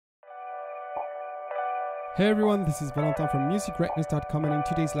Hey everyone, this is Valentin from musicgreatness.com, and in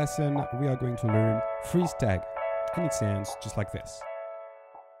today's lesson we are going to learn freeze tag, and it sounds just like this.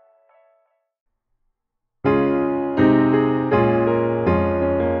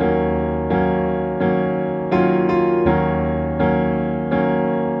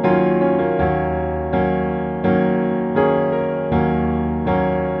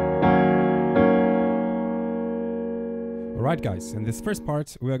 Alright guys, in this first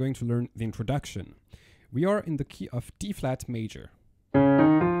part we are going to learn the introduction. We are in the key of D flat major. So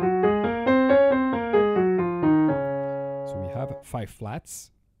we have 5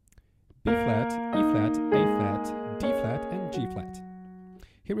 flats: B flat, E flat, A flat, D flat, and G flat.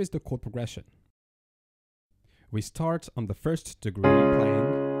 Here is the chord progression. We start on the first degree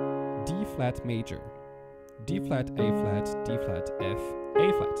playing D flat major, D flat, A flat, D flat, F,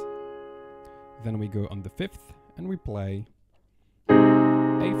 A flat. Then we go on the 5th and we play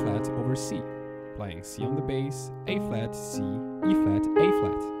A flat over C, playing C on the bass, A flat, C, E flat, A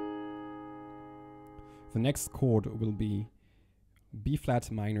flat. The next chord will be B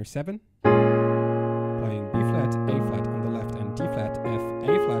flat minor 7, playing B flat, A flat on the left and D flat, F,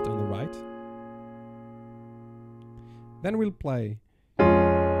 A flat on the right. Then we'll play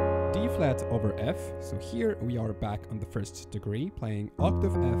D flat over F, so here we are back on the first degree, playing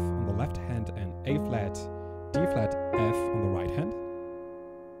octave F on the left hand and A flat, D flat, F on the right hand.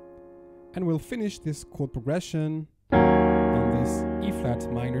 And we'll finish this chord progression on this E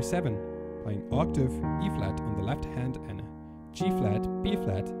flat minor 7, playing octave E flat on the left hand and G flat, B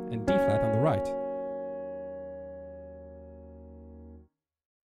flat, and D flat on the right.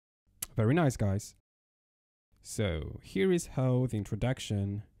 Very nice, guys. So here is how the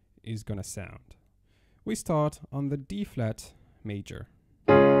introduction is gonna sound. We start on the D flat major.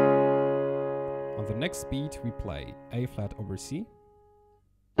 On the next beat we play A flat over C,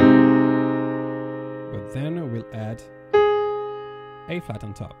 but then we'll add A flat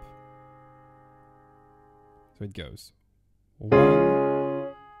on top. So it goes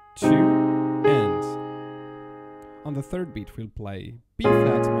 1, 2, and on the third beat we'll play B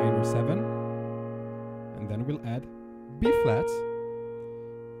flat minor 7, and then we'll add B flat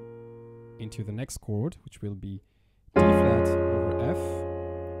into the next chord, which will be D flat over F,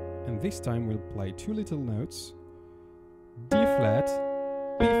 and this time we'll play 2 little notes, D flat,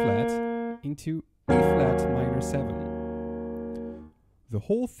 B flat into E flat minor 7. The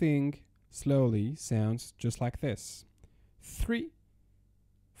whole thing slowly sounds just like this: 3,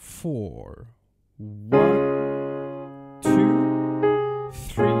 4, 1, 2,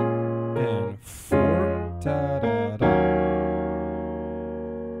 3, and 4, da da da.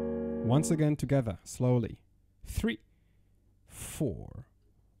 Once again together, slowly: 3, 4,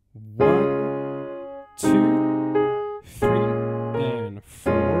 1, 2, 3, and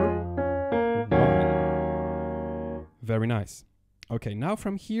 4. Very nice. Okay, now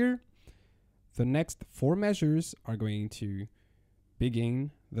from here, the next 4 measures are going to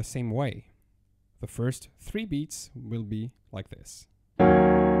begin the same way. The first 3 beats will be like this.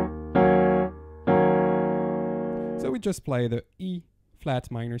 So we just play the E flat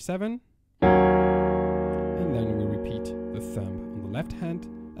minor 7, and then we repeat the thumb on the left hand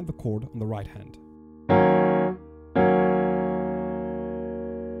and the chord on the right hand.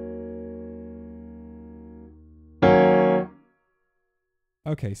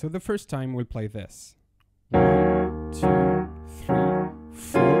 Okay, so the first time we'll play this: 1, 2, 3,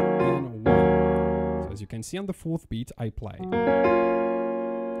 4, and 1. So as you can see on the 4th beat, I play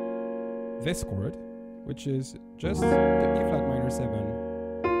this chord, which is just the E flat minor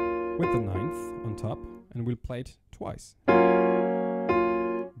 7 with the 9th on top, and we'll play it twice.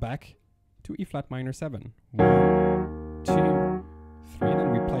 Back to E flat minor 7. 1, 2, 3,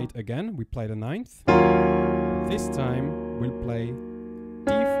 then we play it again. We play the 9th. This time we'll play D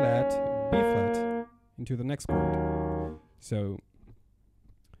flat, B flat into the next chord. So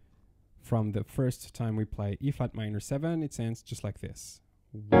from the first time we play E flat minor 7, it sounds just like this: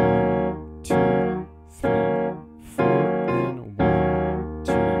 1, 2, 3, 4, and 1,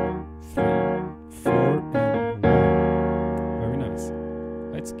 2, 3, 4, and 1. Very nice.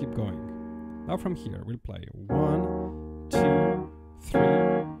 Let's keep going. Now from here we'll play 1, 2, 3,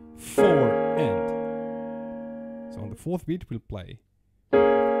 4, and. So on the 4th beat we'll play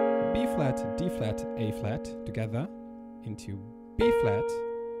B flat, D flat, A flat together into B flat,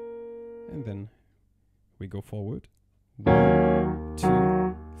 and then we go forward 1,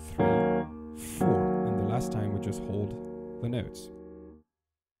 2, 3, 4, and the last time we just hold the notes.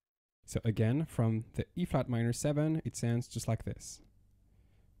 So again, from the E flat minor 7, it sounds just like this: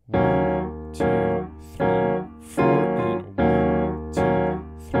 1, 2, 3, 4, and 1, 2,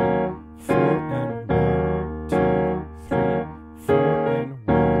 3, 4, and 1.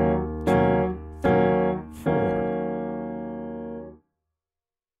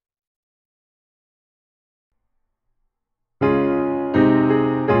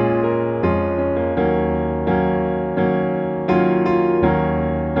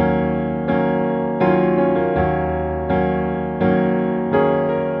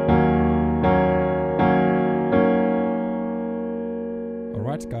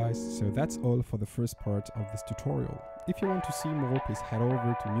 Alright guys, so that's all for the first part of this tutorial. If you want to see more, please head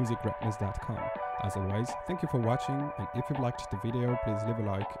over to musicgreatness.com. As always, thank you for watching, and if you've liked the video, please leave a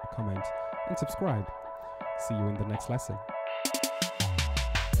like, a comment, and subscribe. See you in the next lesson.